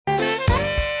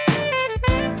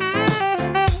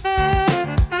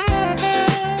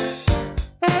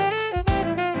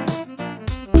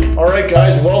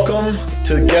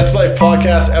to the Guest Life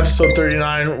Podcast, episode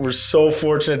 39. We're so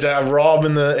fortunate to have Rob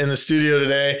in the studio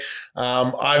today.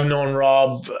 I've known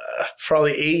Rob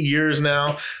probably 8 years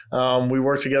now. We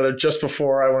worked together just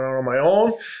before I went out on my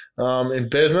own in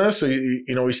business. So,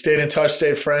 we stayed in touch,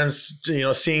 stayed friends,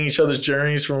 seeing each other's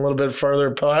journeys from a little bit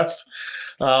further past.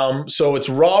 So it's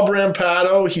Rob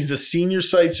Rampato. He's the senior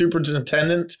site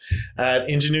superintendent at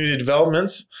Ingenuity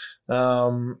Developments.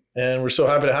 And we're so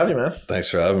happy to have you, man. Thanks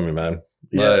for having me, man.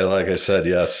 Yeah. Like I said,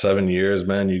 7 years,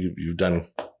 man. You've done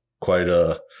quite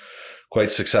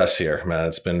success here, man.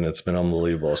 It's been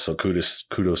unbelievable. So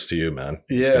kudos to you, man.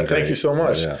 Yeah, thank you so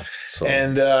much. Yeah.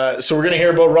 So we're going to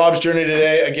hear about Rob's journey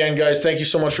today. Again, guys, thank you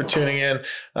so much for tuning in.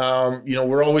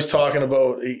 We're always talking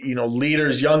about,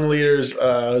 leaders, young leaders.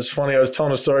 It's funny. I was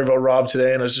telling a story about Rob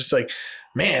today and I was just like,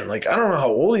 man, I don't know how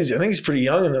old he is. I think he's pretty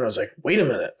young. And then I was like, wait a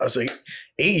minute. I was like,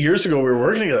 8 years ago, we were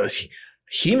working together.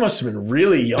 He must have been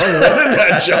really young running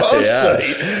that job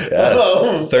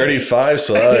site. 35.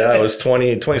 So I was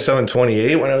 27,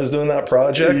 28 when I was doing that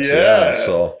project.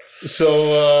 So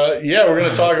we're going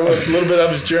to talk about a little bit of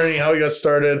his journey, how he got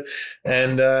started,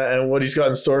 and what he's got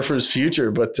in store for his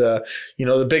future. But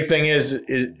the big thing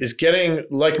is getting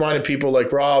like-minded people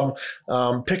like Rob,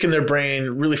 picking their brain,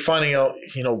 really finding out,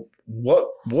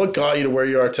 what got you to where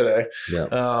you are today,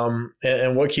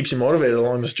 and what keeps you motivated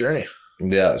along this journey.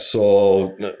 Yeah.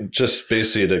 So just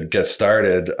basically to get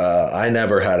started, I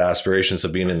never had aspirations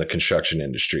of being in the construction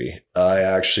industry. I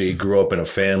actually grew up in a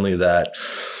family that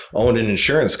owned an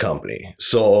insurance company.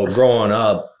 So growing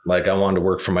up, I wanted to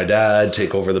work for my dad,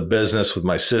 take over the business with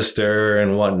my sister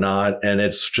and whatnot. And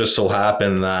it's just so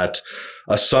happened that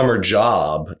a summer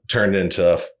job turned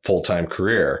into a full-time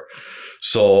career.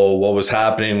 So what was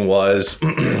happening was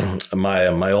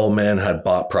my old man had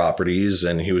bought properties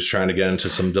and he was trying to get into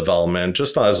some development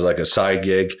just as a side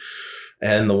gig.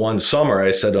 And the one summer I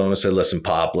said to him, listen,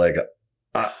 Pop,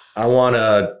 I want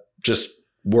to just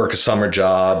work a summer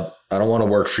job. I don't want to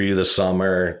work for you this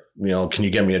summer. Can you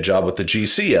get me a job with the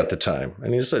GC at the time?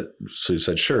 And he said,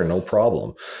 sure, no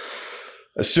problem.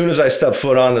 As soon as I stepped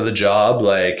foot onto the job,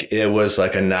 it was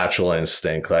a natural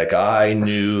instinct. I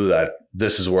knew that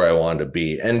this is where I wanted to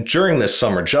be. And during this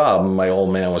summer job, my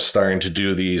old man was starting to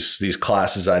do these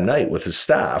classes at night with his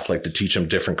staff, to teach them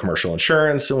different commercial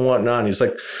insurance and whatnot. And he's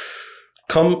like,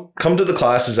 come to the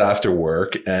classes after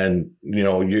work. And,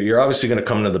 you're obviously going to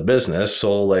come to the business.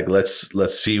 So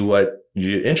let's see what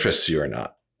interests you or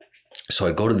not. So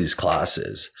I go to these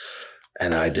classes.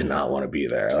 And I did not want to be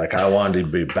there. I wanted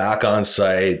to be back on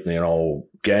site,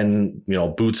 getting,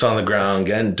 boots on the ground,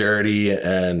 getting dirty.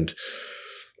 And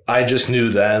I just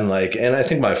knew then, and I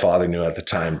think my father knew at the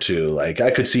time too, I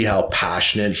could see how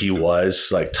passionate he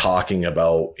was, talking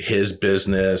about his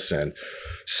business and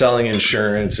selling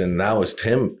insurance. And that was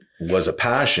him was a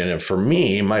passion. And for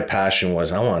me, my passion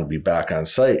was I wanted to be back on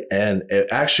site. And it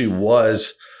actually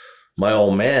was my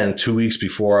old man 2 weeks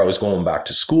before I was going back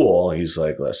to school. He's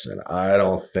like, listen, I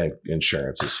don't think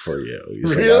insurance is for you.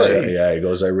 He's really? He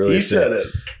goes, I really think, said it.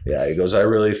 Yeah. He goes, I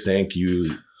really think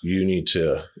you need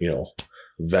to,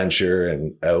 venture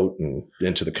and out and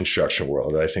into the construction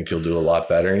world. I think you'll do a lot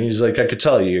better. And he's like, I could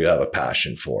tell you have a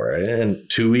passion for it. And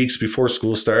 2 weeks before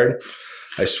school started,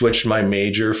 I switched my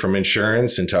major from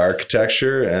insurance into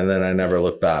architecture. And then I never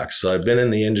looked back. So I've been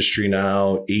in the industry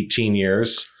now 18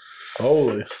 years.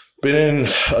 Holy. Been in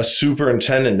a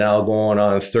superintendent now going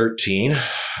on 13.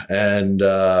 And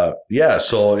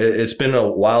so it's been a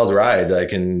wild ride. I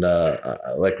can,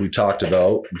 like we talked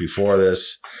about before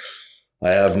this, I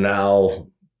have now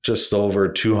just over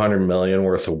 200 million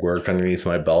worth of work underneath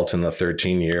my belt in the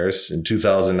 13 years. In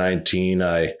 2019,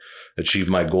 I achieved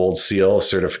my gold seal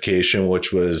certification,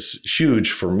 which was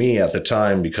huge for me at the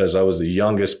time because I was the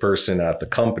youngest person at the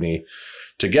company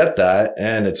to get that.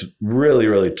 And it's really,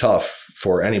 really tough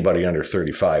for anybody under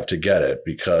 35 to get it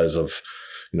because of,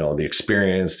 the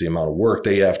experience, the amount of work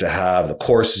that you have to have, the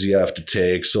courses you have to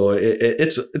take. So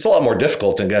it's a lot more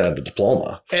difficult than getting a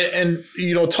diploma. And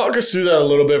talk us through that a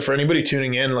little bit for anybody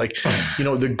tuning in,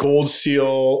 the gold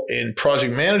seal in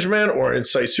project management or in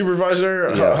site supervisor.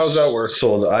 Yes. How's that work?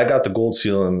 So I got the gold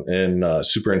seal in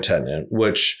superintendent,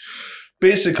 which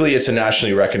basically it's a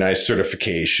nationally recognized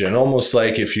certification, almost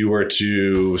like if you were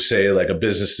to say a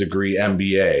business degree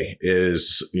MBA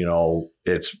is,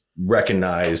 it's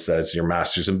recognized as your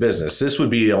master's in business. This would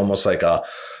be almost like a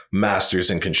master's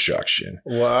in construction.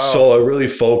 Wow. So it really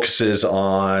focuses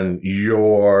on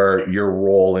your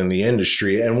role in the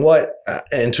industry and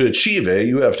to achieve it,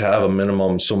 you have to have a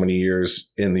minimum so many years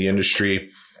in the industry,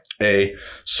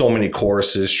 so many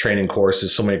courses, training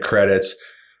courses, so many credits.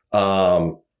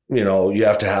 you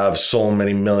have to have so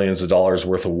many millions of dollars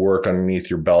worth of work underneath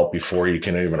your belt before you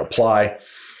can even apply.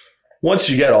 Once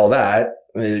you get all that,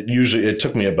 it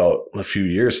took me about a few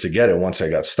years to get it once I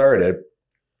got started.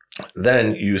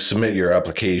 Then you submit your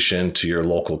application to your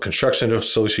local construction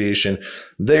association.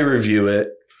 They review it.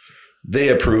 They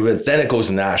approve it. Then it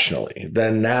goes nationally.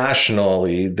 Then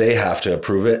nationally, they have to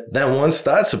approve it. Then once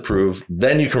that's approved,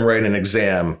 then you can write an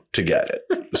exam to get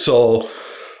it. So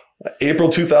April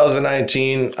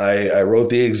 2019, I wrote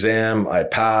the exam. I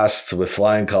passed with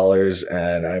flying colors.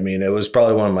 And I mean, it was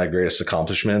probably one of my greatest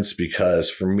accomplishments because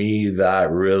for me,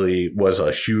 that really was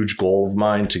a huge goal of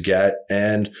mine to get.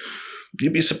 And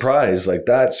you'd be surprised, like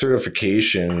that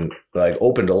certification, like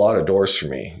opened a lot of doors for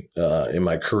me in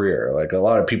my career. Like a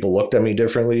lot of people looked at me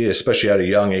differently, especially at a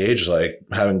young age. Like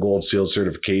having gold seal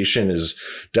certification is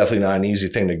definitely not an easy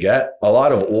thing to get. A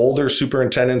lot of older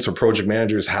superintendents or project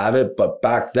managers have it, but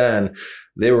back then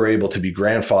they were able to be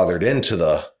grandfathered into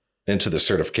the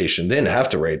certification. They didn't have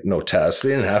to write no tests.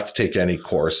 They didn't have to take any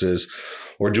courses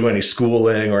or do any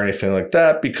schooling or anything like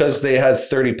that because they had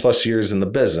 30 plus years in the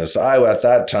business. At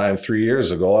that time, 3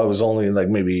 years ago, I was only like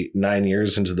maybe 9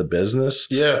 years into the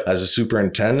business as a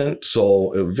superintendent.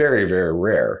 So it was very, very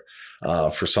rare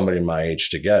for somebody my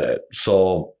age to get it.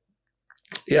 So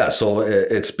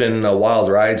it's been a wild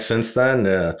ride since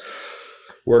then.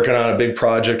 Working on a big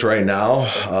project right now,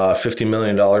 $50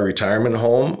 million retirement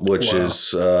home, which is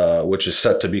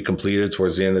set to be completed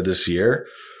towards the end of this year.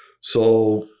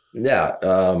 So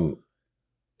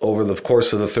over the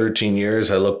course of the 13 years,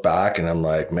 I look back and I'm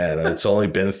like, man, it's only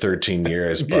been 13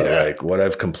 years, but like what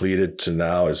I've completed to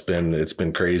now it's been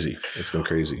crazy. It's been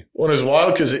crazy. Well, it's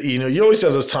wild because, you always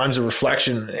have those times of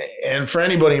reflection. And for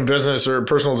anybody in business or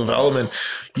personal development,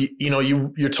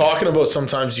 you're talking about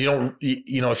sometimes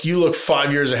if you look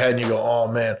 5 years ahead and you go,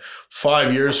 oh man,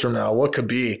 5 years from now, what could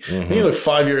be? Mm-hmm. Then you look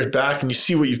 5 years back and you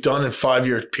see what you've done in 5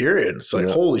 year period. It's like,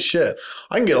 holy shit,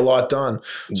 I can get a lot done.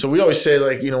 So we always say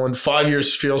like, when 5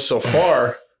 years feels so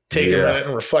far, take a minute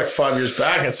and reflect 5 years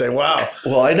back and say, wow.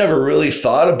 Well, I never really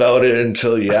thought about it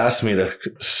until you asked me to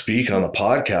speak on the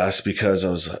podcast because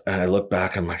I look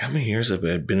back, I'm like, how many years have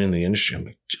I been in the industry? I'm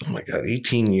like, oh my God,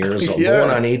 18 years. I'm going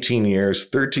on 18 years,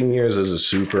 13 years as a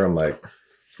super. I'm like,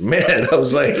 man, I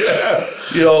was like,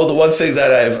 the one thing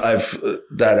that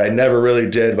that I never really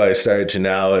did, but I started to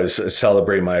now is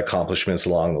celebrate my accomplishments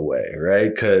along the way,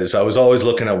 right? Because I was always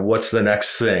looking at what's the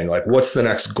next thing, like what's the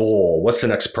next goal, what's the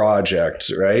next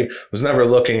project, right? I was never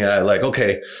looking at like,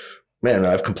 okay, man,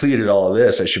 I've completed all of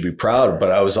this, I should be proud,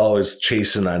 but I was always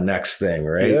chasing that next thing,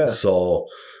 right? Yeah. So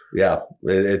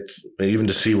it's even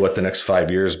to see what the next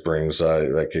 5 years brings,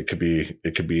 like it could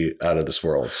be out of this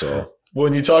world. So.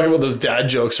 When you talk about those dad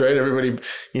jokes, right? Everybody,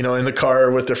 in the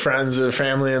car with their friends or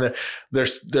family, and they're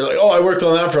like, "Oh, I worked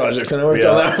on that project, and I worked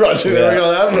on that project, and I worked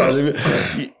on that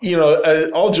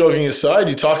project." All joking aside,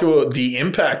 you talk about the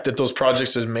impact that those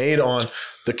projects has made on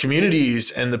the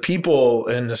communities and the people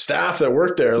and the staff that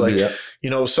work there. Like,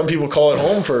 some people call it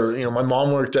home for. My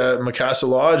mom worked at Macassa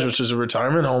Lodge, which is a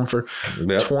retirement home for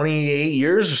 28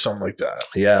 years or something like that.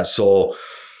 Yeah, so.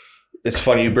 It's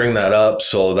funny you bring that up.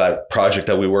 So that project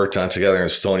that we worked on together in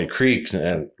Stony Creek,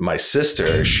 and my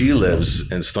sister, she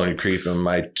lives in Stony Creek, and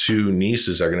my two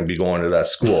nieces are going to be going to that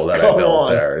school that I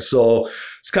built there. So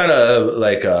it's kind of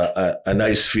like a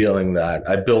nice feeling that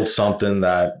I built something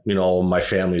that, my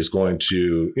family is going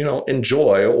to,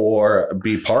 enjoy or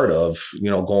be part of,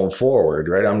 going forward,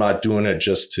 right? I'm not doing it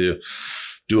just to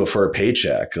do it for a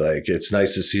paycheck. Like it's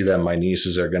nice to see that my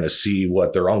nieces are going to see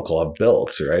what their uncle have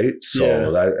built, right? So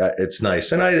that it's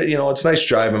nice. And it's nice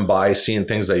driving by, seeing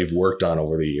things that you've worked on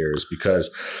over the years,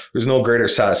 because there's no greater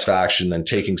satisfaction than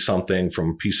taking something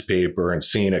from a piece of paper and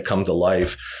seeing it come to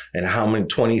life, and how many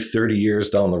 20, 30 years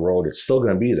down the road, it's still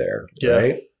going to be there,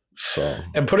 right? So,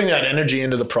 and putting that energy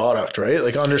into the product, right?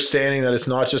 Like understanding that it's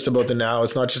not just about the now,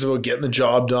 it's not just about getting the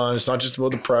job done, it's not just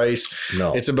about the price.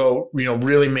 No. It's about,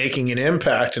 really making an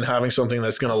impact and having something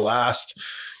that's going to last,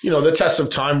 the test of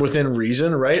time within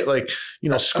reason, right? Like,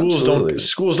 schools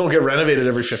don't get renovated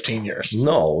every 15 years.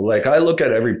 No, like I look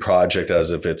at every project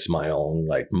as if it's my own,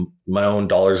 like my own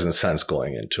dollars and cents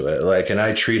going into it. Like, and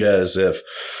I treat it as if,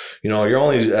 you're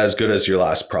only as good as your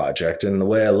last project. And the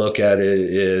way I look at it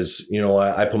is,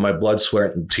 I put my blood,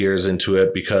 sweat, and tears into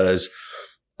it because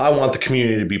I want the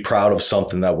community to be proud of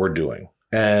something that we're doing.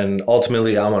 And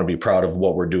ultimately, I want to be proud of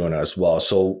what we're doing as well.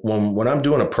 So when I'm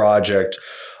doing a project,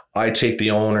 I take the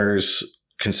owner's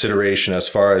consideration as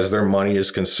far as their money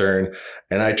is concerned,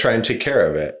 and I try and take care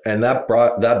of it. And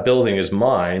that building is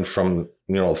mine from,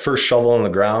 first shovel in the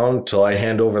ground till I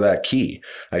hand over that key.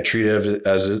 I treat it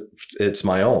as if it's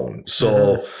my own.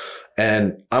 So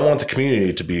And I want the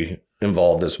community to be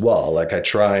involved as well. Like I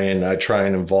try and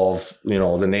involve,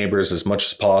 the neighbors as much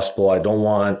as possible. I don't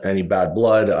want any bad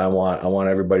blood. I want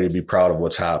everybody to be proud of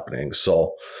what's happening.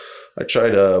 So I try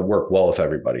to work well with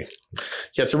everybody.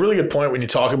 Yeah, it's a really good point when you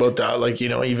talk about that. Like,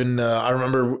 even I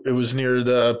remember it was near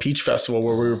the Peach Festival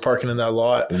where we were parking in that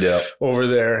lot over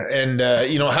there. And,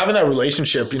 having that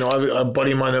relationship, I have a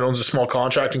buddy of mine that owns a small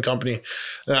contracting company.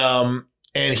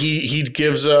 And he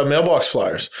gives mailbox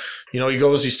flyers. He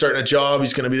goes, he's starting a job.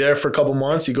 He's going to be there for a couple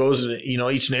months. He goes,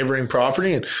 each neighboring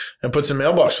property and puts a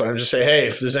mailbox flyer and just say, hey,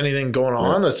 if there's anything going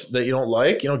on that you don't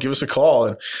like, give us a call.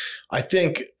 And I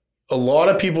think a lot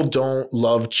of people don't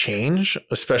love change,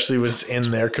 especially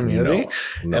within their community,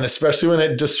 and especially when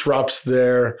it disrupts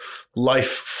their life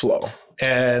flow.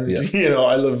 And,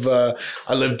 I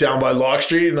live down by Locke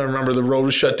Street, and I remember the road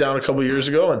was shut down a couple of years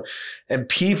ago, and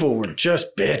people were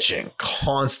just bitching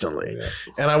constantly. Yeah.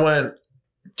 And I went,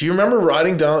 do you remember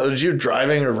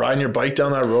driving or riding your bike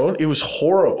down that road? It was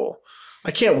horrible. I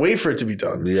can't wait for it to be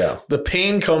done. Yeah. The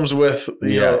pain comes with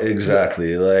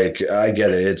exactly. Like I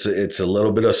get it. It's a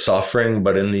little bit of suffering,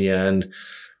 but in the end,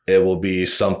 it will be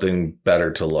something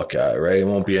better to look at, right? It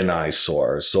won't be an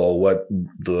eyesore. So what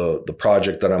the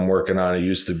project that I'm working on, it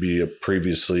used to be a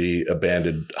previously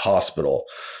abandoned hospital,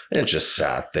 and it just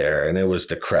sat there and it was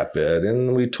decrepit,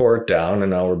 and we tore it down, and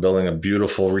now we're building a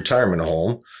beautiful retirement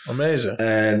home. Amazing.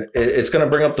 And it's going to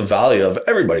bring up the value of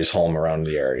everybody's home around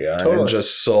the area. Totally. And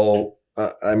just so,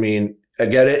 I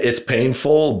get it. It's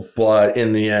painful, but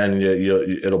in the end,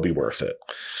 it'll be worth it.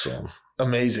 So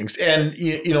amazing. And,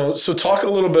 so talk a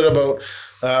little bit about,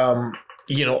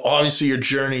 obviously your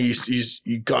journey,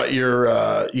 you got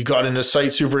into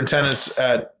site superintendents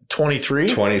at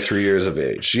 23? 23 years of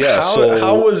age. Yeah.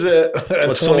 How was it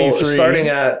at 23? So starting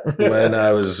at when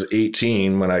I was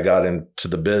 18, when I got into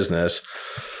the business,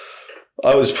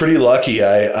 I was pretty lucky.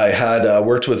 I had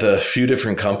worked with a few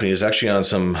different companies, actually on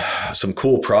some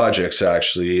cool projects,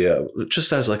 actually,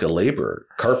 just as like a labor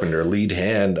carpenter, lead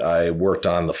hand. I worked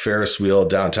on the Ferris wheel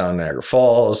downtown Niagara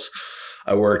Falls.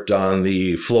 I worked on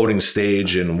the floating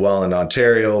stage in Welland,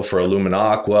 Ontario for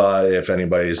Illuminaqua. If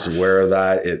anybody's aware of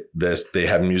that, they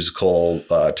have musical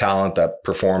talent that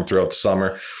perform throughout the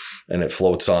summer, and it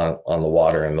floats on the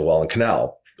water in the Welland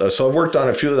Canal. So I've worked on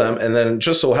a few of them, and then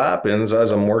just so happens,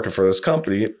 as I'm working for this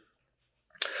company,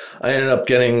 I ended up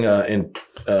getting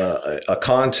a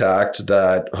contact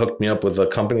that hooked me up with a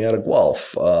company out of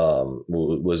Guelph.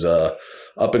 Was I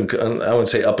wouldn't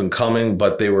say up and coming,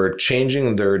 but they were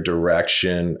changing their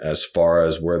direction as far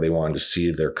as where they wanted to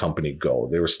see their company go.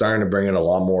 They were starting to bring in a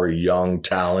lot more young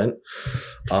talent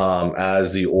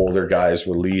as the older guys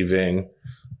were leaving,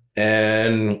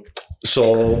 and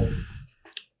so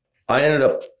I ended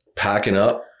up packing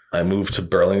up. I moved to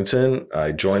Burlington.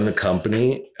 I joined the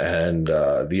company, and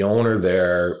the owner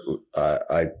there,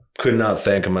 I could not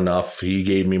thank him enough. He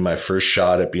gave me my first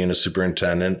shot at being a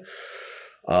superintendent.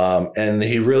 And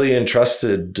he really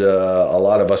entrusted a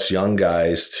lot of us young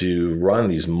guys to run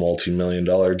these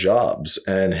multi-million-dollar jobs.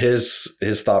 And his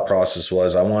thought process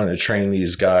was, I wanted to train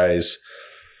these guys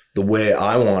the way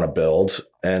I want to build.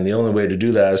 And the only way to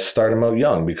do that is start them out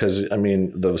young, because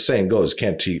the saying goes,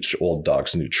 can't teach old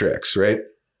dogs new tricks, right?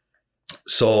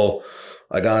 So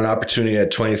I got an opportunity at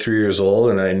 23 years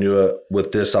old, and I knew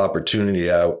with this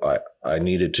opportunity, I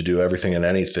needed to do everything and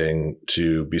anything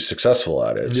to be successful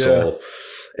at it. Yeah. So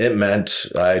it meant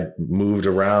I moved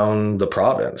around the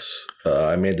province.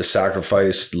 I made the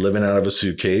sacrifice living out of a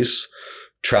suitcase,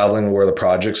 traveling where the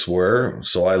projects were.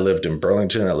 So I lived in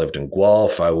Burlington. I lived in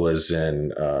Guelph. I was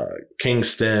in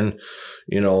Kingston.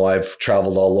 I've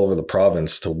traveled all over the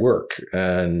province to work,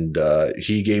 and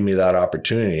he gave me that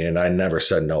opportunity, and I never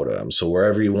said no to him. So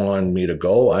wherever he wanted me to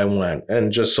go, I went.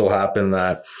 And just so happened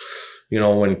that,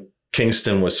 when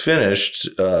Kingston was finished,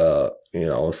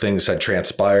 things had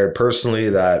transpired personally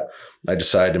that I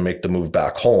decided to make the move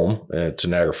back home to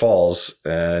Niagara Falls,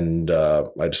 and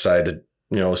I decided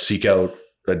to, seek out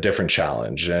a different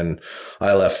challenge, and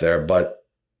I left there. But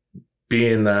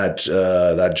being that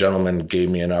that gentleman gave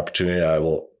me an opportunity, I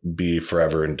will be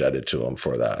forever indebted to him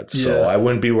for that. Yeah. So I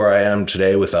wouldn't be where I am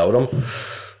today without him,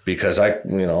 because I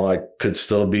could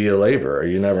still be a laborer.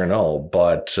 You never know.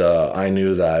 But I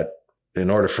knew that in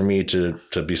order for me to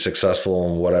be successful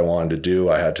in what I wanted to do,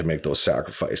 I had to make those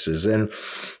sacrifices. And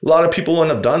a lot of people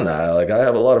wouldn't have done that. Like, I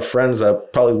have a lot of friends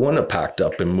that probably wouldn't have packed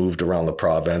up and moved around the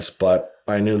province, but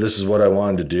I knew this is what I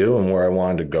wanted to do and where I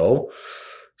wanted to go.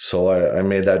 So I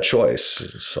made that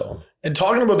choice. So, and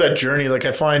talking about that journey, like,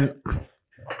 I find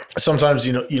sometimes,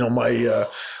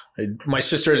 my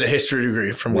sister has a history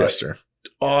degree from Western.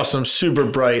 Awesome, super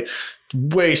bright,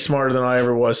 way smarter than I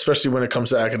ever was, especially when it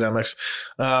comes to academics.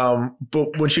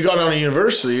 But when she got out of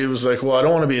university, it was like, well, I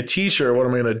don't want to be a teacher. What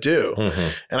am I going to do? Mm-hmm.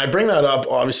 And I bring that up,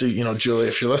 obviously, Julie,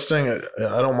 if you're listening,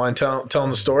 I don't mind telling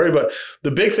the story, but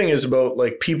the big thing is about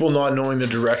like people not knowing the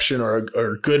direction or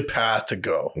a good path to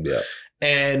go. Yeah.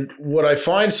 And what I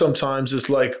find sometimes is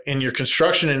like in your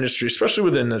construction industry, especially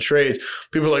within the trades,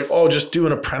 people are like, oh, just do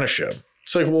an apprenticeship.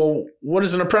 It's like, well, what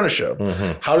is an apprenticeship?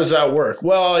 Mm-hmm. How does that work?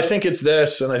 Well, I think it's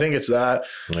this and I think it's that.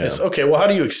 Yeah. It's okay. Well, how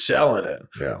do you excel in it?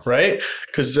 Yeah. Right.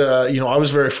 Because, I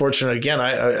was very fortunate. Again,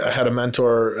 I had a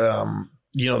mentor,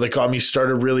 that got me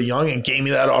started really young and gave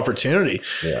me that opportunity.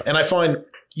 Yeah. And I find,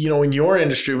 in your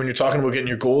industry, when you're talking about getting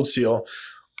your gold seal,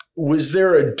 was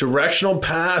there a directional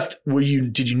path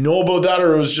did you know about that,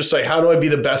 or it was just like, how do I be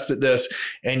the best at this?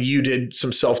 And you did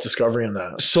some self-discovery in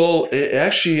that. So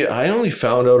I only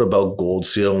found out about Gold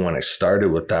Seal when I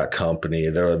started with that company.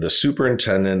 The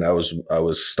superintendent, I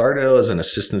was started out as an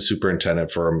assistant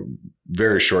superintendent for a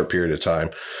very short period of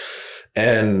time.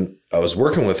 And I was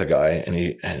working with a guy and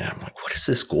I'm like, what is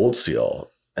this Gold Seal?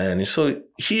 And so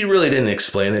he really didn't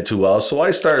explain it too well. So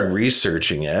I started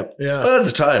researching it. Yeah. But at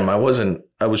the time I was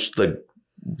like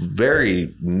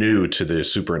very new to the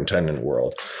superintendent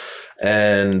world.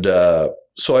 And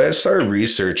so I started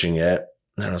researching it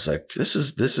and I was like, this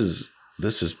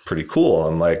is pretty cool.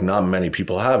 I'm like, not many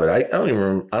people have it. I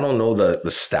don't know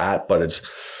the stat, but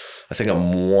I think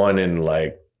I'm one in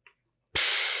like,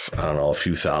 I don't know, a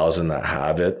few thousand that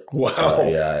have it. Wow.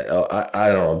 I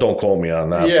don't know. Don't quote me on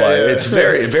that, but it's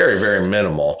very, very, very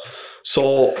minimal.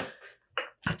 So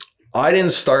I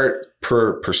didn't start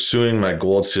pursuing my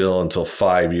Gold Seal until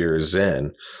 5 years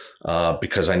in,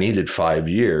 because I needed 5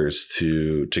 years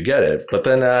to get it. But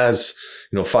then as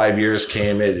 5 years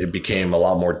came, it became a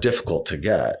lot more difficult to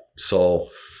get. So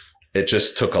it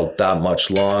just took that much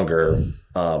longer.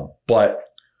 But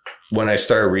when I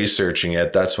started researching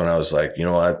it, that's when I was like, you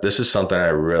know what, this is something I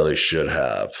really should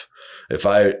have.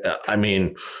 I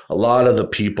mean, a lot of the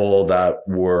people that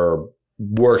were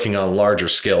working on larger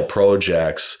scale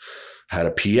projects had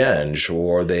a PEng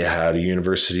or they had a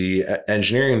university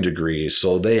engineering degree.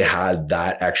 So they had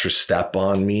that extra step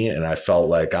on me. And I felt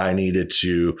like I needed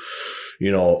to,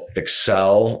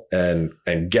 excel and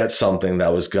get something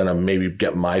that was going to maybe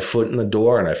get my foot in the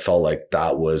door. And I felt like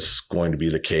that was going to be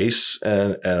the case.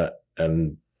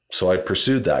 And so I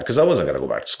pursued that because I wasn't going to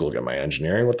go back to school to get my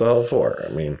engineering. What the hell for? I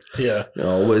mean, yeah,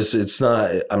 wasn't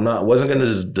going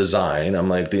to design. I'm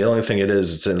like, the only thing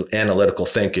it's an analytical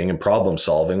thinking and problem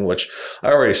solving, which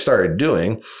I already started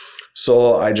doing.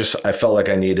 So I felt like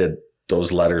I needed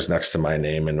those letters next to my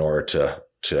name in order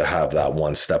to have that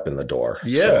one step in the door.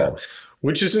 Yeah. So,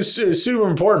 which is super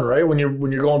important, right? When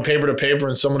you're going paper to paper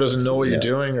and someone doesn't know what you're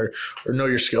doing or know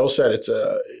your skill set,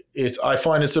 I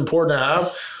find it's important to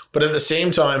have, but at the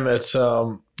same time, it's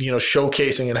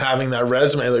showcasing and having that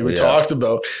resume like we talked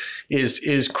about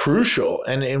is crucial.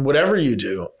 And in whatever you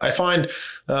do, I find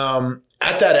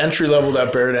at that entry level,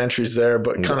 that barrier to entry is there,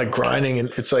 but kind of grinding, and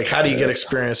it's like, how do you get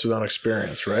experience without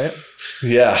experience, right?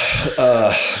 Yeah.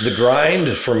 The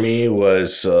grind for me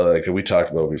was like we talked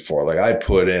about before, like I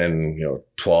put in,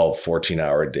 12,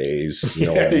 14-hour days,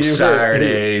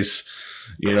 Saturdays,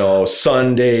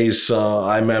 Sundays.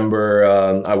 I remember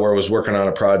I was working on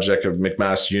a project at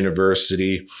McMaster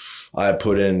University. I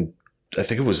put in, I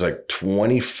think it was like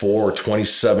 24,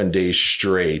 27 days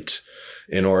straight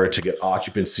in order to get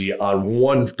occupancy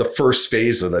on the first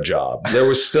phase of the job. There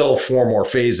was still 4 more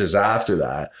phases after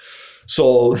that.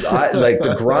 So I like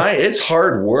the grind. It's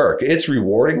hard work. It's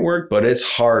rewarding work, but it's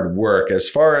hard work. As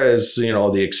far as,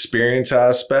 the experience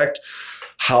aspect,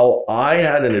 how I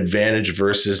had an advantage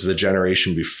versus the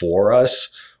generation before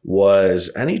us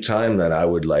was anytime that I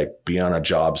would like be on a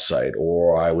job site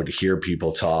or I would hear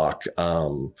people talk,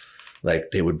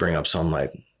 like they would bring up some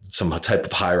type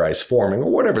of high-rise forming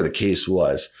or whatever the case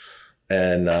was.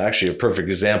 And actually a perfect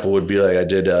example would be like I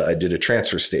did a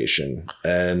transfer station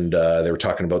and they were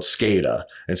talking about SCADA,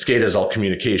 and SCADA is all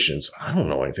communications. I don't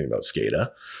know anything about SCADA.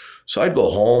 So I'd go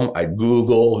home, I'd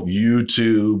Google,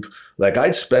 YouTube, like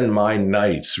I'd spend my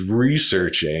nights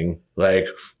researching like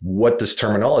what this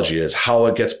terminology is, how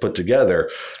it gets put together,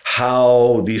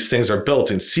 how these things are built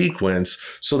in sequence,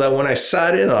 so that when I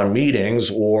sat in on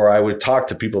meetings or I would talk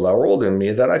to people that were older than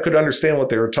me, that I could understand what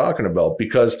they were talking about.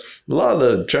 Because a lot of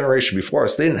the generation before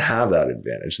us, they didn't have that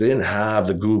advantage. They didn't have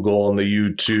the Google and the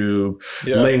YouTube,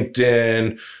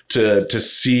 LinkedIn to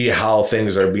see how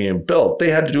things are being built. They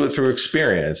had to do it through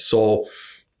experience. So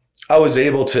I was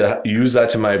able to use that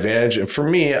to my advantage. And for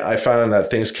me, I found that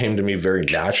things came to me very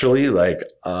naturally, like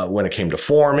when it came to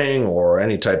forming or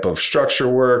any type of structure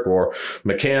work or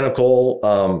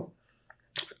mechanical.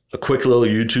 a quick little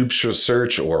YouTube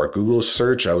search or a Google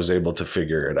search, I was able to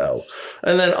figure it out.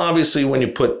 And then obviously when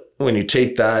you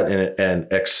take that and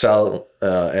excel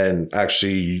and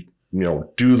actually,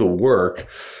 do the work,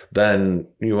 then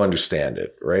you understand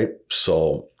it, right?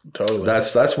 So Totally.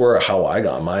 that's how I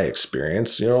got my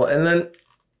experience, and then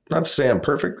not to say I'm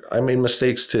perfect. I made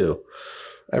mistakes too.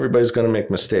 Everybody's going to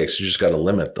make mistakes. You just got to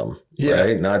limit them,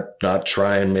 right? Not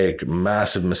try and make a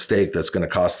massive mistake that's going to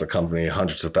cost the company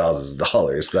hundreds of thousands of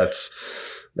dollars. That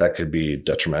could be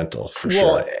detrimental for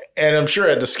sure. And I'm sure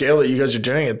at the scale that you guys are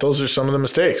doing it, those are some of the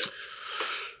mistakes.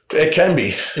 It can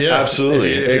be. Yeah,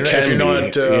 absolutely. If you're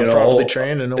not properly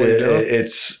trained and know what you're doing.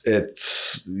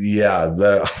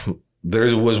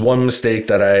 There was one mistake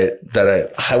that I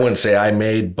wouldn't say I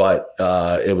made, but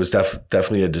it was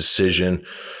definitely a decision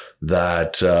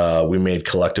that we made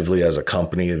collectively as a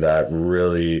company that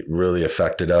really, really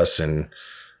affected us and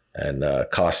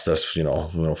cost us,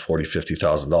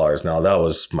 $40,000-$50,000. Now that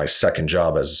was my second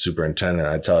job as a superintendent.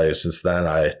 I tell you, since then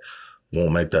I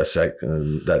won't make that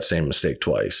same mistake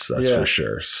twice. That's for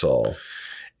sure. So.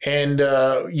 And,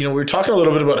 we were talking a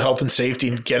little bit about health and safety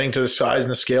and getting to the size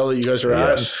and the scale that you guys are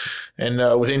at. Yes.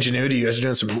 And with Ingenuity, you guys are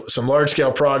doing some large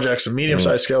scale projects, some medium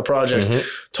sized scale projects. Mm-hmm.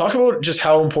 Talk about just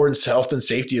how important health and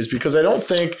safety is, because I don't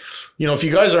think, if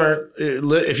you guys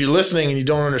if you're listening and you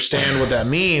don't understand what that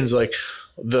means, like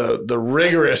the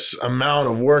rigorous amount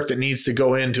of work that needs to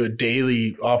go into a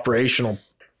daily operational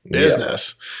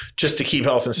business just to keep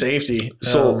health and safety.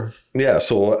 So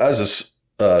as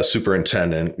a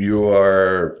superintendent, you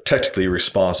are technically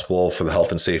responsible for the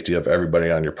health and safety of everybody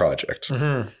on your project.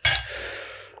 Mm-hmm.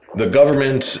 The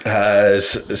government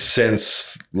has,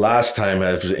 since last time,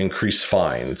 has increased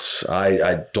fines.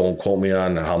 I don't quote me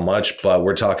on how much, but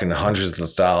we're talking hundreds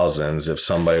of thousands if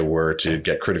somebody were to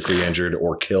get critically injured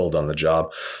or killed on the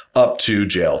job, up to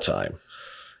jail time.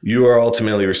 You are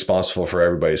ultimately responsible for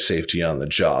everybody's safety on the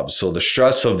job. So the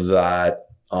stress of that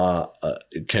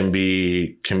can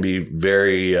be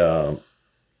very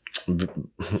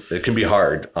it can be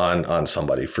hard on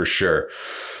somebody for sure.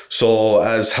 So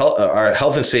as our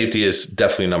health and safety is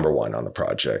definitely number one on the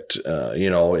project.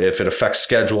 If it affects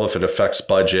schedule, if it affects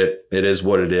budget, it is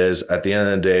what it is. At the end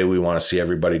of the day, we want to see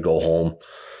everybody go home.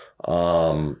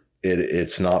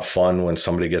 It's not fun when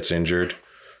somebody gets injured.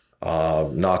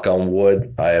 Knock on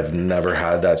wood, I have never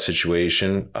had that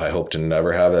situation. I hope to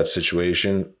never have that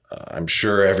situation. I'm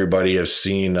sure everybody has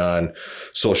seen on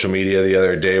social media the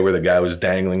other day where the guy was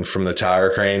dangling from the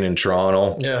tower crane in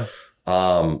Toronto. Yeah.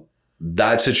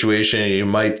 That situation, you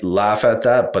might laugh at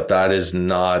that, but that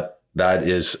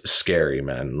is scary,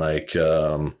 man. Like,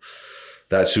 I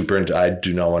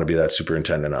do not want to be that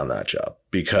superintendent on that job,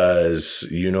 because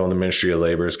the Ministry of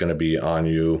Labor is going to be on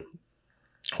you.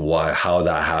 How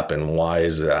that happened? Why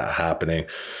is that happening?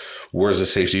 Where's the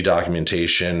safety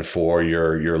documentation for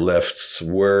your lifts?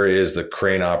 Where is the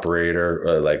crane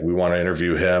operator? We want to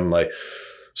interview him.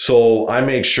 So I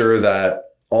make sure that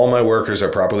all my workers are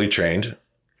properly trained.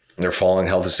 They're following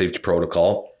health and safety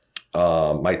protocol.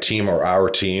 My team or our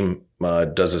team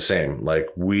does the same.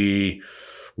 We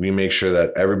make sure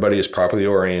that everybody is properly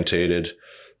orientated,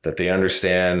 that they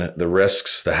understand the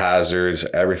risks, the hazards,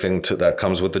 everything that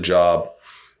comes with the job.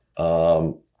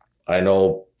 I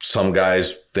know some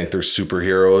guys think they're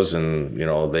superheroes and,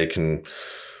 they can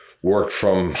work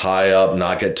from high up,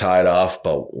 not get tied off,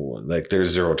 but there's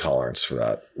zero tolerance for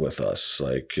that with us.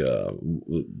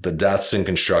 The deaths in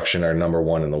construction are number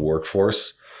one in the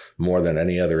workforce, more than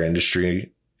any other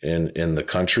industry in the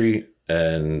country.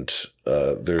 And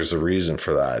there's a reason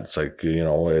for that. It's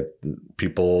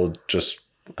people just,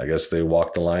 I guess they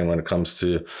walk the line when it comes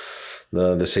to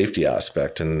the safety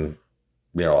aspect. And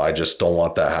I just don't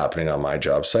want that happening on my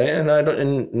job site, and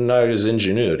neither does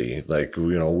Ingenuity.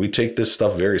 We take this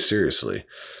stuff very seriously.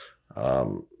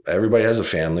 Everybody has a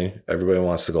family. Everybody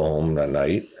wants to go home at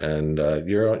night, and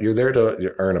you're there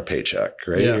to earn a paycheck,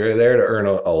 right? Yeah. You're there to earn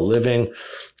a living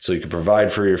so you can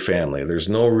provide for your family. There's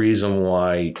no reason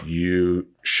why you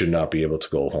should not be able to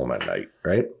go home at night,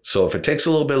 right? So if it takes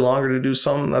a little bit longer to do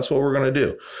something, that's what we're going to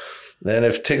do. And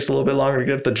if it takes a little bit longer to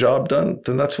get the job done,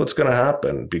 then that's what's going to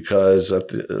happen. Because,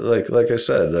 like I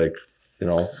said,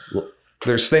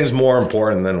 there's things more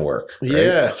important than work. Right?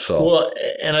 Yeah. So,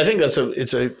 and I think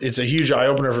it's a huge eye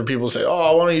opener for people to say,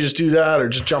 "Oh, why don't you just do that or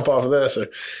just jump off of this?" Or,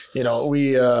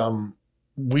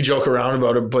 we joke around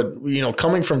about it, but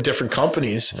coming from different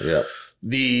companies,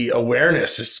 the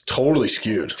awareness is totally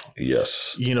skewed.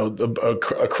 Yes.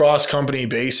 A cross company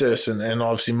basis and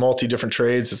obviously multi different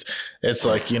trades. It's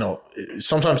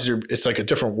sometimes it's like a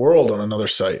different world on another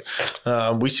site.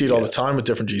 We see it all the time with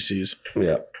different GCs.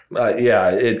 Yeah.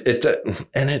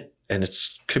 and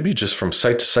could be just from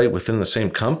site to site within the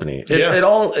same company. It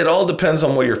all depends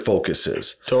on what your focus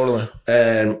is. Totally.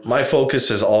 And my focus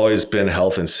has always been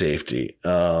health and safety.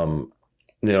 I'll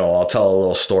tell a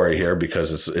little story here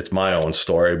because it's my own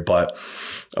story, but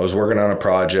I was working on a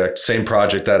project, same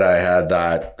project that I had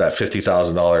that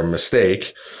 $50,000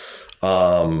 mistake.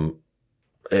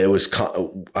 It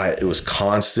was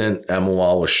constant.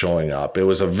 MOL was showing up. It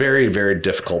was a very, very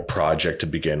difficult project to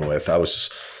begin with. I was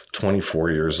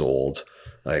 24 years old.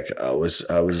 Like I was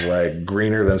like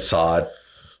greener than sod.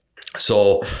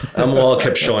 So MOL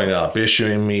kept showing up,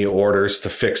 issuing me orders to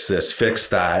fix this, fix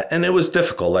that. And it was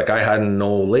difficult. Like I had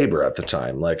no labor at the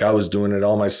time. Like I was doing it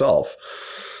all myself.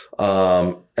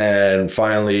 And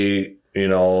finally,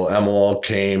 MOL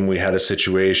came. We had a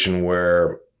situation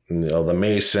where, the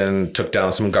mason took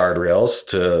down some guardrails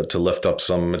to lift up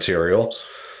some material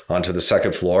onto the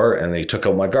second floor, and they took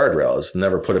out my guardrails,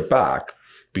 never put it back.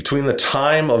 Between the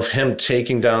time of him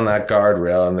taking down that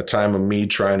guardrail and the time of me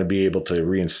trying to be able to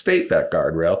reinstate that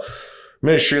guardrail,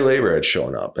 Ministry of Labor had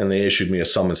shown up, and they issued me a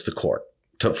summons to court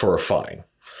for a fine.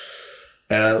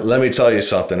 And let me tell you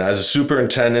something, as a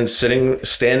superintendent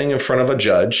standing in front of a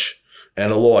judge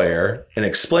and a lawyer and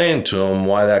explaining to him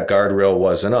why that guardrail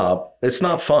wasn't up, it's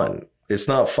not fun. It's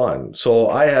not fun. So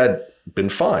I had been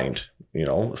fined,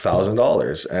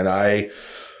 $1,000, and I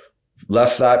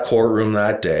left that courtroom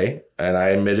that day and I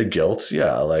admitted guilt.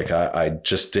 Yeah. Like I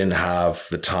just didn't have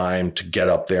the time to get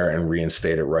up there and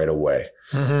reinstate it right away.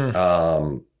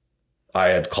 Mm-hmm. I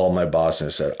had called my boss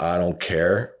and said, I don't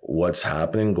care what's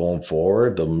happening going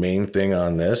forward. The main thing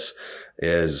on this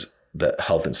is the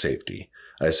health and safety.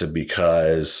 I said,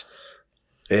 because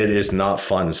it is not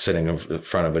fun sitting in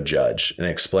front of a judge and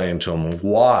explaining to him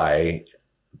why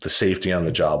the safety on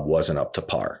the job wasn't up to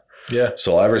par. Yeah.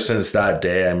 So ever since that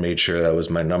day, I made sure that was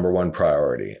my number one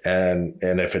priority. And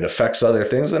if it affects other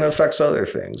things, then it affects other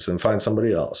things, and find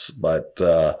somebody else. But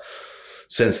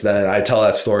since then, I tell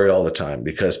that story all the time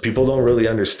because people don't really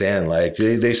understand. Like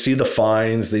they see the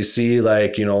fines, they see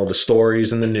the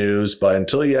stories in the news, but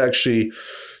until you actually,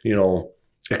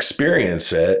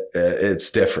 experience it, it's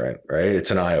different, right?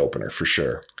 It's an eye opener for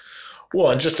sure.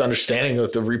 Well, and just understanding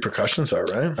what the repercussions are,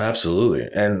 right? Absolutely.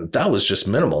 And that was just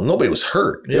minimal. Nobody was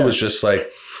hurt. Yeah. It was just like,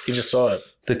 he just saw it.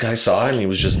 The guy saw it and he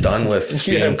was just done with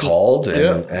being called.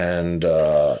 And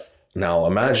now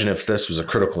imagine if this was a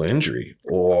critical injury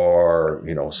or,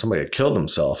 somebody had killed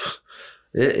himself.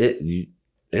 It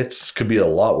could be a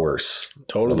lot worse.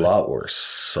 Totally. A lot worse.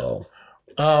 So,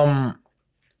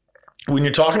 when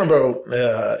you're talking about,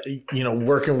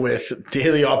 working with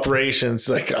daily operations,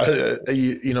 like,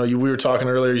 we were talking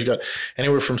earlier, you got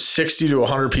anywhere from 60 to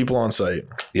 100 people on site.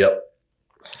 Yep.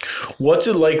 What's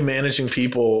it like managing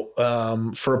people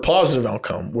for a positive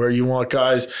outcome where you want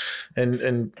guys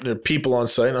and people on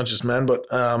site, not just men,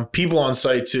 but people on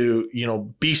site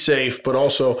to, be safe, but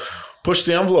also push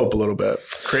the envelope a little bit,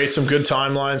 create some good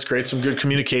timelines, create some good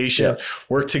communication,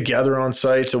 work together on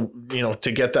site to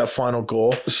get that final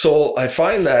goal. So I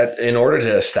find that in order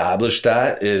to establish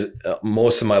that is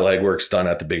most of my legwork's done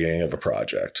at the beginning of a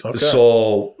project. Okay.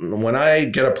 So when I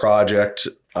get a project,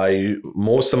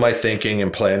 most of my thinking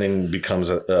and planning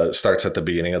starts at the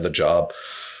beginning of the job,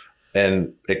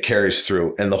 and it carries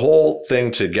through. And the whole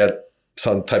thing to get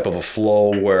some type of a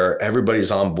flow where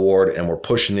everybody's on board and we're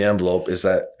pushing the envelope is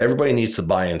that everybody needs to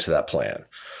buy into that plan.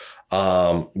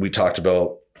 We talked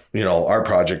about, our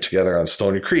project together on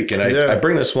Stony Creek, and I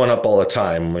bring this one up all the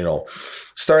time.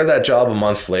 Started that job a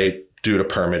month late due to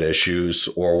permit issues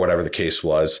or whatever the case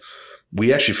was.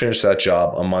 We actually finished that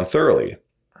job a month early.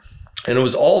 And it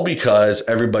was all because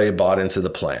everybody bought into the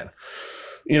plan.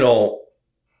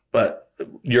 But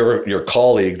your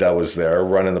colleague that was there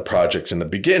running the project in the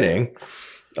beginning,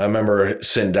 I remember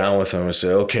sitting down with him and say,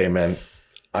 okay, man,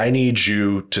 I need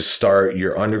you to start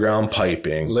your underground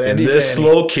piping in this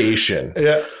location.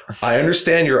 Yeah. I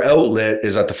understand your outlet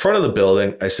is at the front of the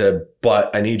building. I said,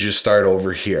 but I need you to start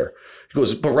over here. He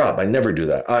goes, but Rob, I never do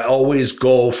that. I always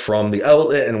go from the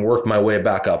outlet and work my way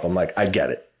back up. I'm like, I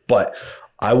get it, but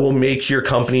I will make your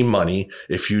company money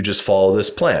if you just follow this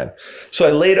plan. So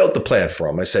I laid out the plan for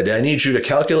him. I said, I need you to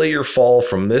calculate your fall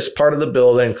from this part of the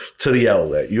building to the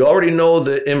outlet. You already know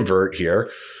the invert here.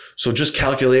 So just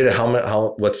calculate it,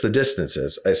 what's the distance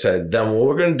is. I said, then what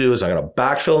we're going to do is I'm going to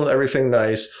backfill everything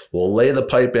nice. We'll lay the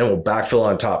pipe in, we'll backfill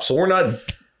on top. So we're not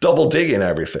double digging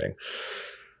everything.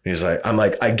 I'm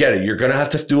like, I get it. You're going to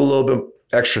have to do a little bit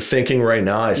extra thinking right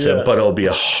now. I said, but it'll be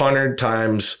 100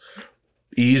 times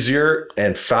easier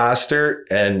and faster,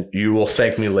 and you will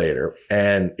thank me later.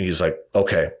 And he's like,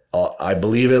 okay, I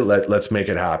believe it. Let's make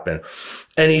it happen.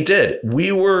 And he did.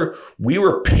 We were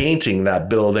painting that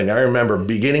building. I remember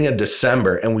beginning of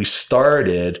December, and we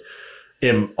started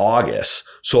in August.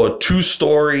 So a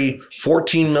 2-story,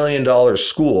 $14 million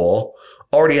school,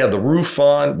 already had the roof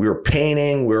on. We were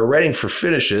painting. We were ready for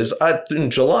finishes.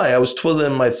 In July, I was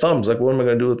twiddling my thumbs. Like, what am I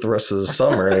going to do with the rest of the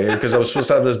summer? Because I was supposed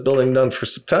to have this building done for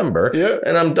September. Yeah.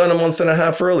 And I'm done a month and a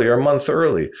half early or a month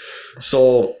early.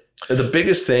 So the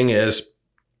biggest thing is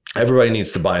everybody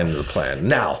needs to buy into the plan.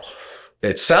 Now,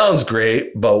 it sounds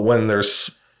great, but when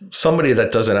there's somebody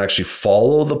that doesn't actually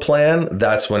follow the plan,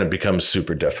 that's when it becomes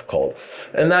super difficult.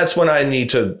 And that's when I need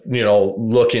to,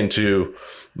 look into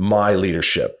my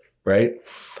leadership. Right?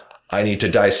 I need to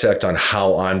dissect on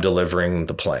how I'm delivering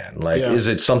the plan. Like, is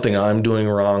it something I'm doing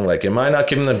wrong? Like, am I not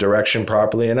giving the direction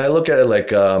properly? And I look at it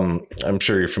like, I'm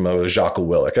sure you're familiar with Jocko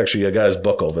Willink. Actually, I got his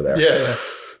book over there. Yeah.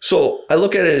 So I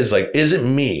look at it as like, is it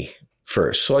me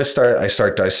first? So I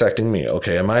start dissecting me.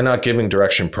 Okay, am I not giving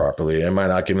direction properly? Am I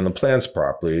not giving the plans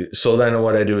properly? So then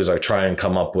what I do is I try and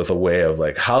come up with a way of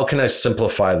like, how can I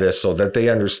simplify this so that they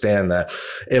understand that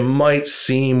it might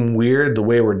seem weird the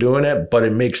way we're doing it, but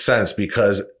it makes sense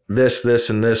because this,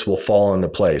 and this will fall into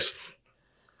place.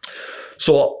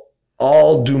 So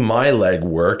I'll do my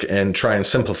legwork and try and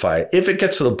simplify it. If it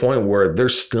gets to the point where they're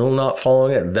still not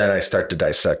following it, then I start to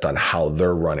dissect on how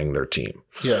they're running their team.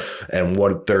 Yeah. And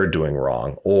what they're doing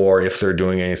wrong, or if they're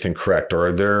doing anything correct,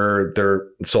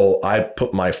 or so I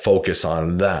put my focus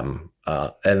on them.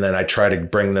 And then I try to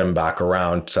bring them back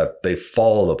around so that they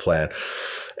follow the plan.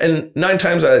 And 9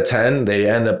 times out of 10, they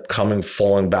end up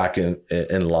falling back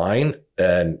in line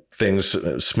and things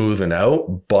smoothing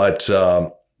out. But,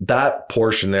 that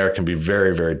portion there can be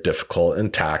very, very difficult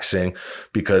and taxing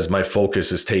because my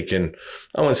focus is taken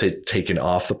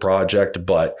off the project,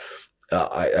 but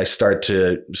I start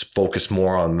to focus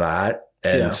more on that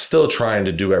and still trying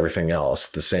to do everything else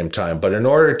at the same time. But in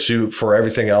order for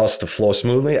everything else to flow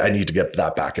smoothly, I need to get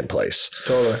that back in place.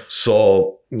 Totally.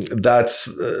 So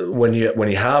that's when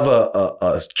you have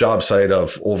a job site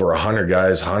of over 100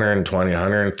 guys, 120,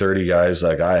 130 guys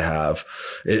like I have,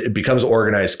 it becomes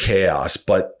organized chaos.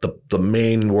 But the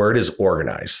main word is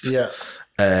organized. Yeah.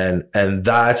 And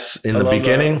that's in the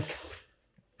beginning.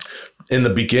 In the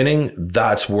beginning,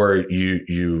 that's where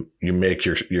you make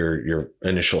your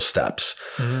initial steps.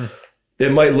 Mm-hmm.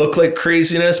 It might look like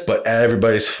craziness, but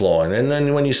everybody's flowing. And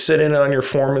then when you sit in on your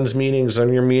foreman's meetings,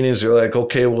 you're like,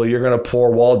 okay, well, you're going to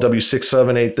pour wall W6,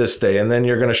 7, 8 this day, and then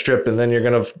you're going to strip, and then you're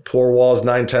going to pour walls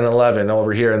 9, 10, 11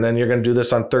 over here, and then you're going to do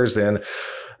this on Thursday. And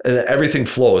everything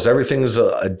flows. Everything's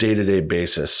a day-to-day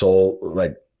basis. So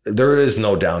like, there is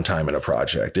no downtime in a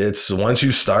project. It's once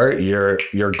you start, you're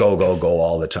go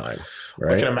all the time.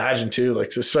 Right? I can imagine too,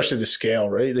 like especially the scale,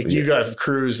 right? Like you got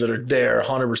crews that are there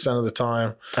 100% of the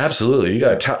time. Absolutely. You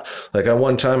got like at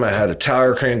one time I had a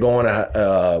tower crane going.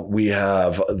 We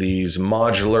have these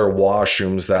modular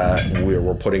washrooms that we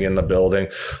were putting in the building.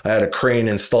 I had a crane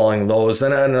installing those.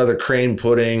 Then I had another crane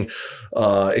putting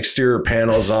exterior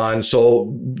panels on.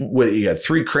 So you had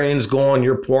 3 cranes going,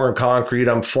 you're pouring concrete,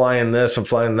 I'm flying this, I'm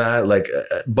flying that, like,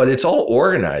 but it's all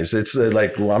organized. It's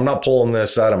like, well, I'm not pulling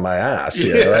this out of my ass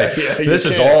here, right? This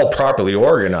is all properly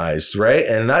organized, right?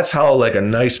 And that's how like a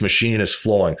nice machine is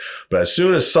flowing. But as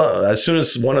soon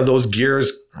as one of those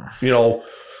gears,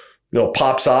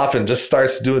 pops off and just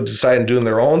starts deciding doing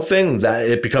their own thing, that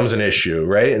it becomes an issue,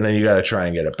 right? And then you got to try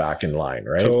and get it back in line,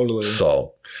 right? Totally.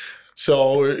 So,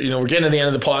 we're getting to the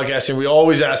end of the podcast, and we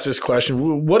always ask this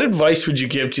question. What advice would you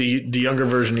give to the younger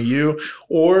version of you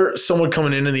or someone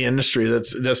coming into the industry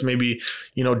that's maybe,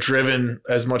 driven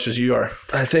as much as you are?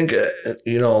 I think,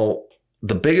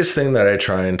 the biggest thing that I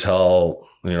try and tell,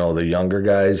 the younger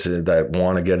guys that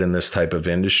want to get in this type of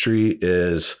industry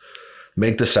is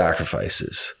make the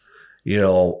sacrifices.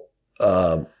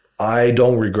 I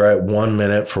don't regret 1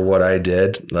 minute for what I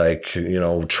did, like,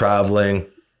 traveling,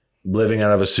 living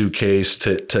out of a suitcase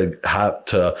to have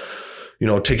to,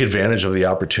 take advantage of the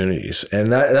opportunities.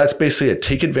 And that's basically it.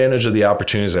 Take advantage of the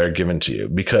opportunities that are given to you,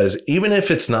 because even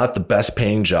if it's not the best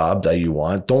paying job that you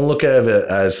want, don't look at it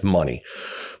as money.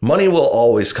 Money will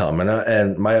always come.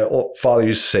 And my father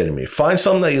used to say to me, find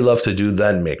something that you love to do,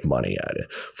 then make money at it.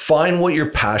 Find what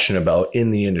you're passionate about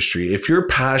in the industry. If you're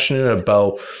passionate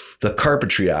about the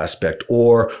carpentry aspect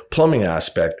or plumbing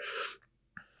aspect,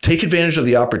 take advantage of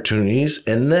the opportunities,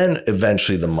 and then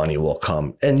eventually the money will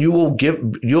come, and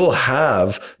you'll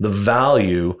have the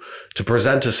value to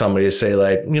present to somebody to say,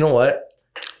 like, you know what?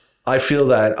 I feel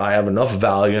that I have enough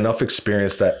value, enough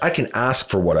experience that I can ask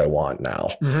for what I want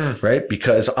now, right?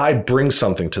 Because I bring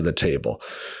something to the table.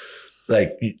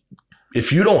 Like,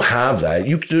 if you don't have that,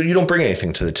 you don't bring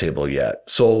anything to the table yet.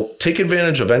 So take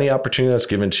advantage of any opportunity that's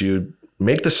given to you,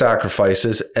 make the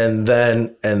sacrifices, and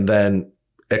then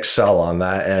excel on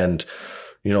that, and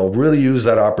really use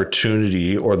that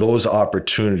opportunity or those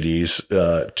opportunities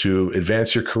to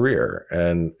advance your career.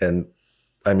 And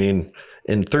I mean,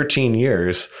 in 13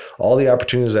 years, all the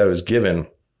opportunities I was given,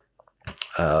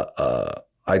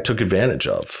 I took advantage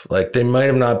of. Like, they might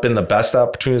have not been the best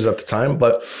opportunities at the time,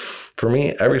 but for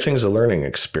me, everything's a learning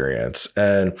experience.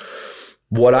 And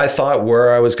what I thought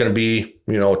where I was going to be,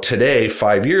 today,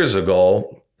 5 years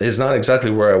ago, is not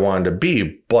exactly where I wanted to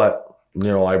be. But,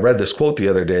 I read this quote the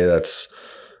other day that's,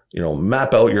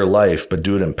 map out your life, but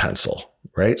do it in pencil.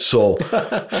 Right. So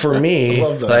for me,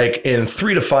 like, in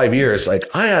 3 to 5 years, like,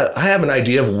 I have an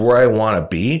idea of where I want to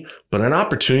be, but an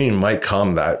opportunity might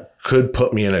come that could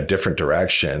put me in a different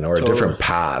direction or a different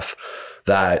path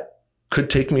that could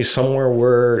take me somewhere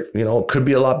where, could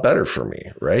be a lot better for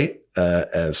me. Right.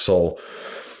 And so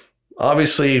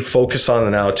obviously focus on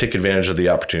the now, take advantage of the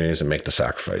opportunities and make the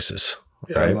sacrifices.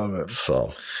 Yeah, right? I love it.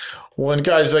 So. Well, and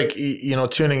guys, like,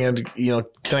 tuning in,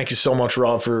 thank you so much,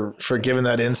 Rob, for giving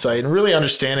that insight and really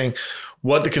understanding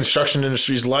what the construction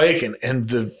industry is like and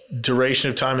the duration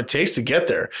of time it takes to get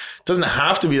there. It doesn't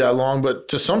have to be that long, but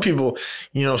to some people,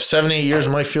 7, 8 years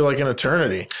might feel like an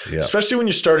eternity, especially when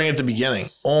you're starting at the beginning.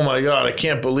 Oh my God, I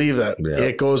can't believe that.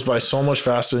 It goes by so much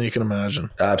faster than you can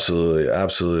imagine. Absolutely.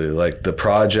 Absolutely. Like, the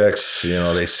projects,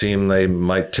 they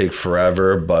might take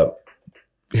forever, but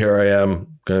here I am,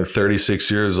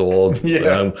 36 years old.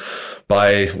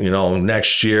 By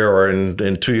next year or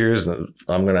in 2 years, I'm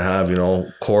going to have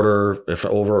over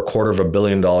 $250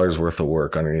 million worth of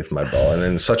work underneath my belt, and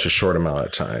in such a short amount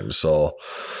of time. So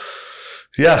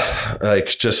take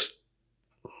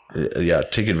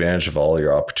advantage of all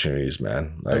your opportunities,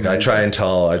 man. Like, amazing. I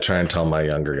try and tell my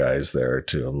younger guys there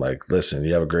too. I'm like, listen,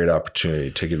 you have a great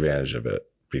opportunity, take advantage of it,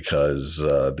 because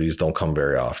these don't come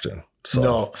very often. So.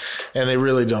 No, and they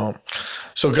really don't.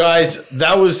 So, guys,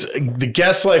 that was the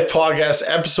Guest Life Podcast,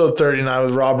 episode 39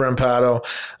 with Rob Rampato.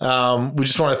 We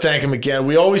just want to thank him again.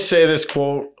 We always say this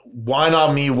quote, why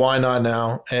not me? Why not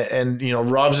now? And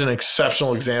Rob's an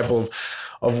exceptional example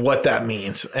of what that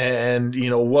means and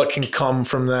what can come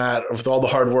from that with all the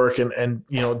hard work and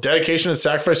dedication and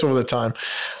sacrifice over the time.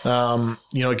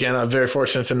 Again, I'm very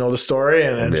fortunate to know the story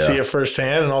and see it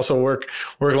firsthand, and also work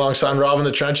alongside Rob in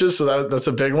the trenches. So that's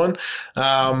a big one.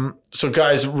 So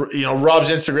guys, Rob's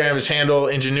Instagram, his handle,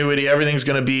 Ingenuity, everything's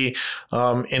going to be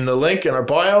in the link in our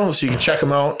bio, so you can check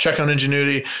him out, check out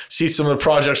Ingenuity, see some of the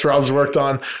projects Rob's worked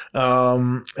on.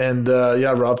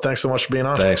 Rob, thanks so much for being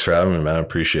on. Thanks for having me, man. I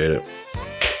appreciate it.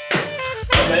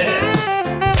 Man.